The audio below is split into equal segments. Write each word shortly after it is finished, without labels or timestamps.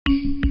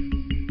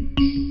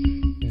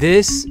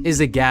This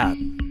is a gap.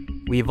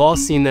 We've all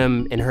seen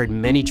them and heard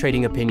many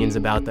trading opinions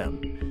about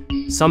them.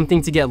 Some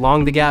think to get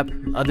long the gap,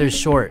 others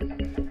short.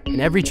 And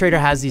every trader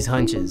has these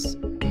hunches.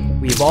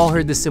 We've all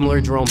heard the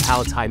similar Jerome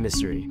Powell tie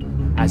mystery.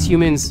 As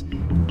humans,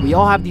 we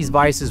all have these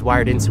biases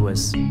wired into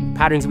us,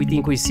 patterns we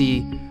think we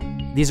see.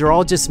 These are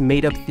all just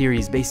made-up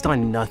theories based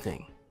on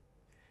nothing.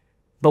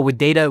 But with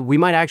data, we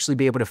might actually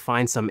be able to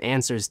find some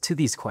answers to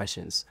these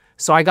questions.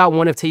 So I got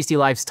one of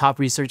tastylive's top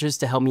researchers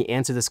to help me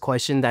answer this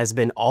question that has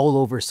been all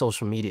over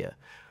social media.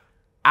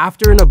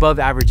 After an above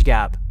average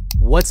gap,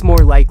 what's more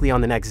likely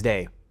on the next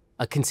day?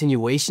 A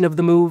continuation of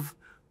the move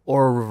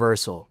or a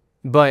reversal?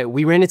 But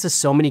we ran into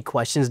so many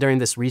questions during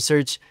this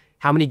research.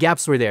 How many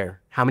gaps were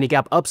there? How many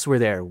gap ups were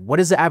there? What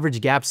is the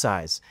average gap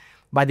size?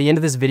 By the end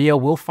of this video,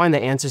 we'll find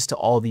the answers to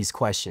all these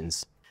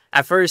questions.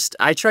 At first,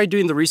 I tried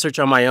doing the research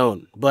on my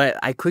own, but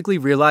I quickly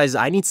realized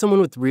I need someone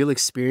with real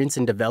experience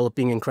in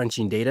developing and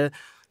crunching data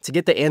to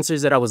get the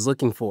answers that I was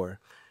looking for.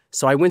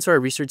 So I went to our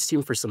research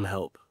team for some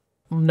help.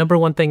 Number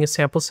one thing is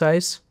sample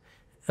size,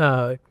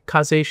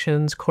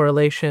 causations,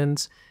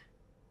 correlations,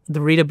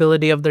 the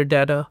readability of their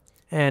data,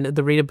 and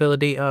the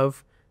readability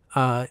of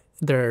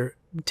their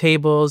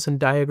tables and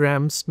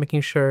diagrams,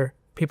 making sure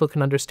people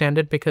can understand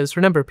it. Because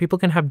remember, people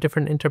can have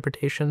different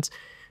interpretations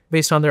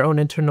based on their own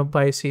internal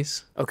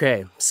biases.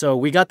 Okay, so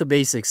we got the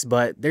basics,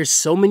 but there's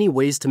so many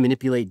ways to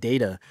manipulate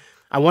data.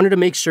 I wanted to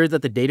make sure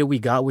that the data we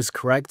got was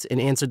correct and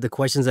answered the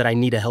questions that I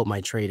need to help my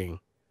trading.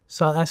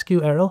 So I'll ask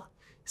you, Errol,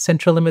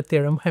 central limit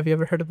theorem. Have you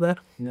ever heard of that?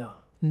 No.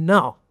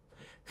 No.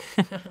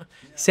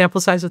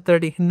 Sample size of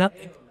 30,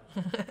 nothing.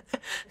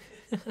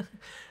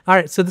 All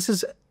right, so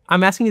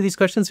I'm asking you these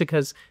questions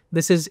because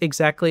this is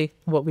exactly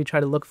what we try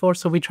to look for.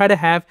 So we try to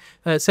have,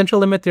 central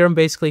limit theorem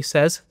basically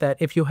says that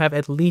if you have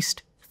at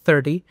least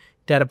 30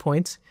 data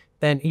points,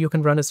 then you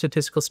can run a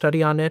statistical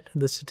study on it.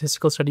 The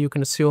statistical study you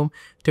can assume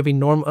to be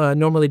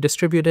normally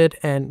distributed,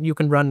 and you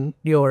can run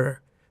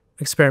your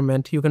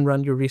experiment, you can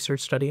run your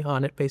research study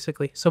on it,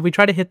 basically. So we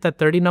try to hit that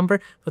 30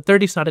 number, but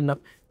 30 is not enough.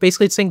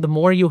 Basically, it's saying the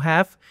more you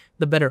have,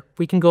 the better.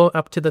 We can go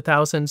up to the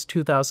thousands,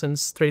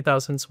 2,000s,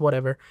 3,000s,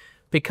 whatever.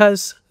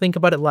 Because, think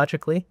about it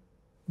logically,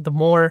 the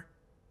more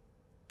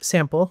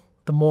sample,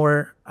 the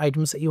more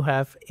items that you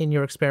have in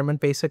your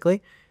experiment,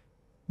 basically,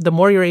 the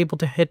more you're able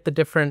to hit the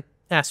different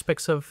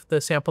aspects of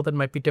the sample that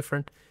might be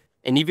different.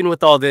 And even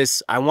with all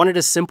this, I wanted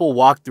a simple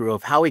walkthrough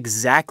of how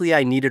exactly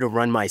I needed to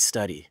run my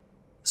study.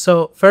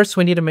 So first,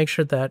 we need to make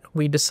sure that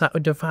we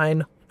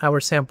define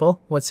our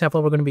sample, what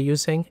sample we're going to be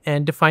using,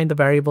 and define the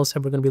variables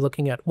that we're going to be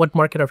looking at. What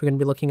market are we going to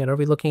be looking at? Are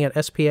we looking at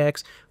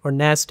SPX or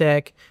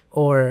Nasdaq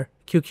or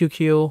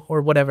QQQ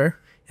or whatever?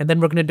 And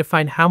then we're going to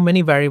define how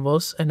many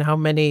variables and how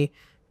many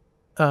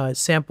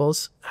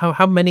samples,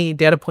 how many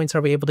data points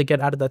are we able to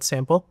get out of that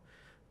sample.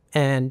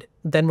 And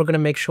then we're going to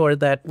make sure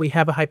that we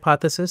have a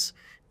hypothesis,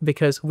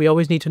 because we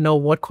always need to know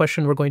what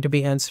question we're going to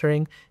be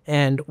answering.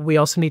 And we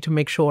also need to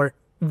make sure,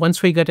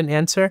 once we get an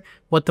answer,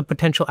 what the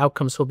potential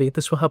outcomes will be.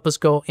 This will help us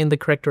go in the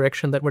correct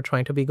direction that we're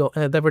trying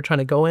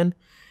to go in.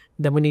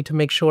 Then we need to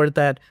make sure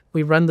that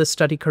we run the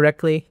study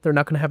correctly. They're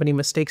not going to have any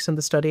mistakes in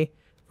the study.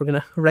 We're going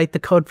to write the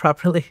code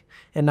properly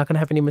and not going to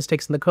have any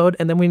mistakes in the code.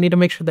 And then we need to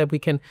make sure that we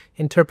can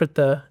interpret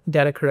the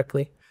data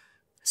correctly.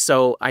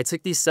 So I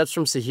took these steps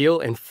from Sahil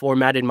and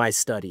formatted my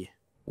study.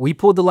 We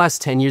pulled the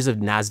last 10 years of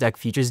Nasdaq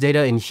futures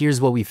data, and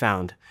here's what we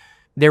found.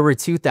 There were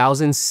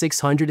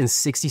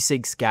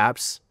 2,666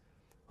 gaps.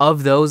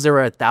 Of those, there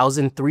were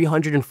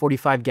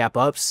 1,345 gap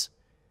ups,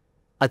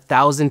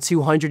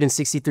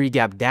 1,263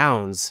 gap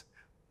downs.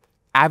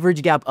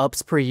 Average gap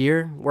ups per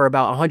year were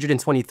about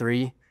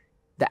 123.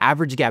 The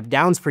average gap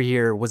downs per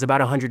year was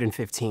about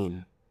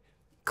 115.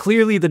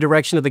 Clearly, the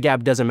direction of the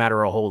gap doesn't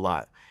matter a whole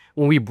lot.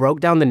 When we broke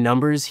down the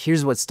numbers,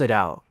 here's what stood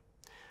out.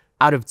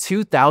 Out of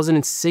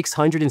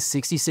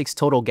 2,666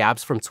 total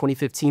gaps from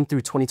 2015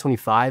 through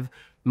 2025,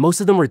 most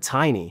of them were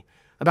tiny.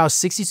 About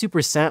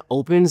 62%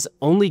 opens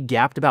only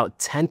gapped about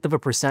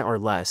 0.1% or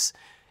less,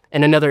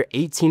 and another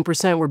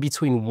 18% were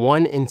between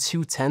 1 and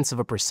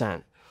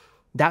 0.2%.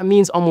 That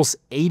means almost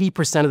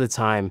 80% of the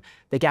time,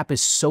 the gap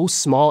is so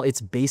small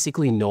it's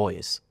basically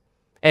noise.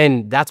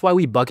 And that's why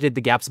we bucketed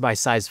the gaps by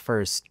size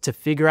first, to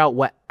figure out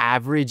what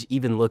average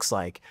even looks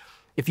like.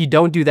 If you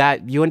don't do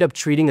that, you end up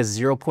treating a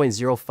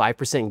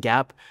 0.05%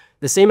 gap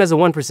the same as a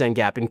 1%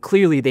 gap, and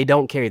clearly they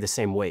don't carry the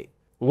same weight.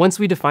 Once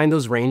we define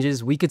those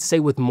ranges, we could say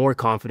with more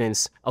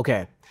confidence,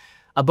 okay,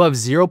 above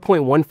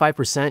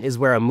 0.15% is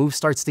where a move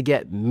starts to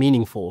get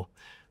meaningful.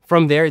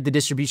 From there, the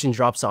distribution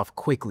drops off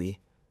quickly.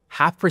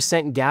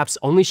 0.5% gaps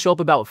only show up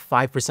about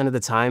 5% of the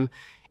time,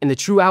 and the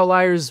true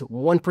outliers,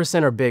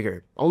 1% or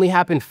bigger, only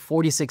happen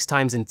 46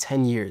 times in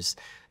 10 years.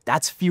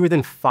 That's fewer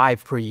than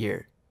 5 per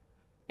year.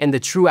 And the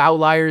true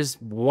outliers,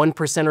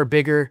 1% or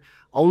bigger,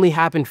 only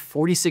happen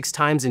 46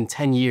 times in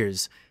 10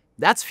 years.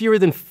 That's fewer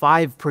than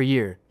 5 per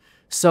year.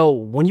 So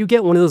when you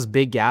get one of those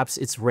big gaps,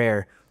 it's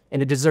rare,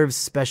 and it deserves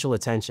special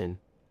attention.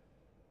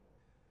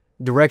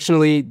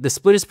 Directionally, the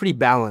split is pretty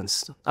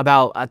balanced,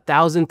 about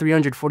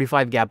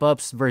 1,345 gap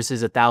ups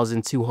versus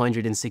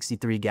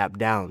 1,263 gap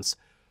downs.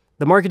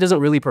 The market doesn't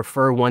really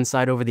prefer one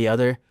side over the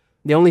other.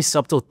 The only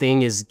subtle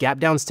thing is gap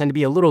downs tend to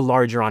be a little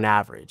larger on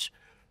average.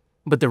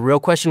 But the real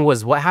question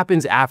was, what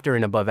happens after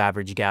an above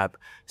average gap?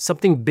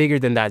 Something bigger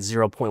than that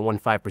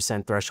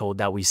 0.15% threshold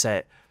that we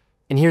set.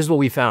 And here's what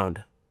we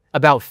found.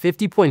 About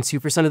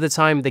 50.2% of the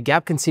time, the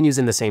gap continues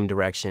in the same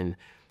direction.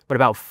 But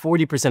about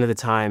 40% of the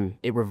time,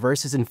 it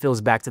reverses and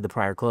fills back to the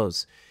prior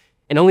close.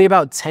 And only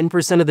about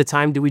 10% of the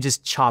time do we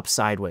just chop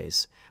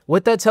sideways.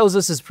 What that tells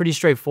us is pretty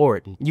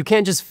straightforward. You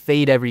can't just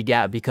fade every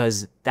gap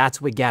because that's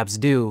what gaps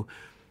do.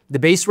 The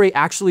base rate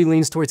actually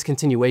leans towards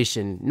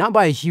continuation, not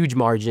by a huge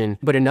margin,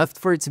 but enough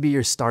for it to be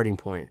your starting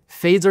point.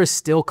 Fades are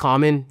still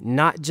common,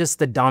 not just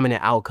the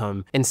dominant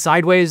outcome, and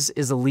sideways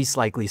is the least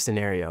likely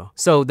scenario.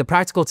 So the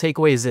practical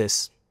takeaway is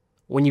this.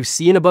 When you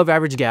see an above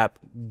average gap,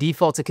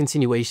 default to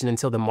continuation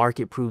until the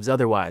market proves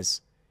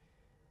otherwise.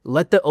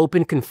 Let the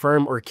open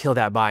confirm or kill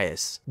that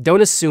bias.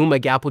 Don't assume a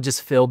gap will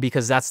just fill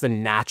because that's the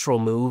natural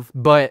move,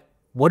 but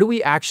what do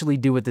we actually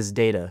do with this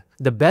data?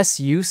 The best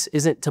use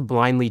isn't to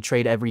blindly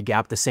trade every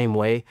gap the same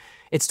way.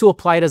 It's to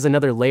apply it as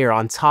another layer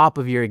on top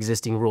of your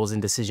existing rules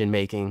and decision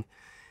making.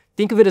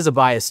 Think of it as a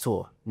bias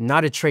tool,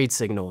 not a trade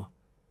signal.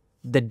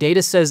 The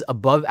data says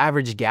above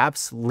average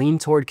gaps lean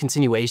toward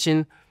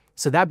continuation,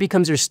 so that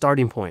becomes your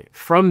starting point.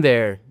 From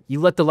there, you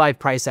let the live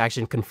price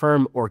action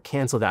confirm or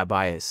cancel that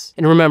bias.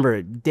 And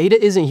remember,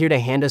 data isn't here to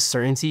hand us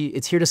certainty,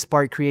 it's here to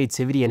spark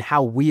creativity in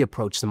how we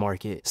approach the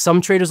market.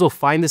 Some traders will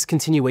find this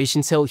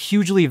continuation tail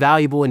hugely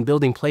valuable in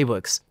building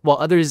playbooks, while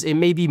others, it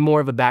may be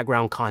more of a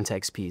background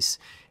context piece.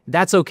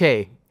 That's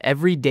okay.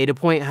 Every data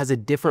point has a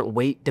different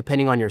weight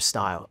depending on your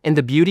style. And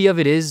the beauty of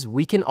it is,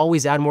 we can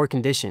always add more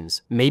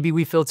conditions. Maybe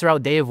we filter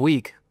out day of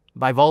week,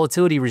 by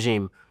volatility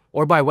regime,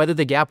 or by whether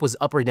the gap was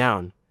up or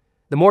down.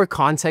 The more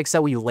context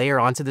that we layer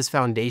onto this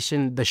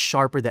foundation, the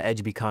sharper the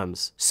edge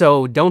becomes.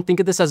 So don't think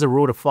of this as a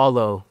rule to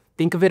follow.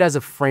 Think of it as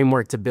a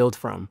framework to build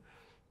from.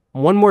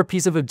 One more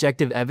piece of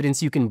objective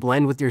evidence you can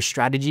blend with your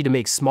strategy to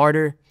make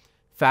smarter,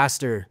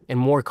 faster, and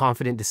more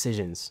confident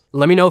decisions.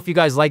 Let me know if you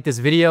guys like this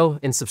video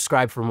and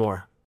subscribe for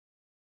more.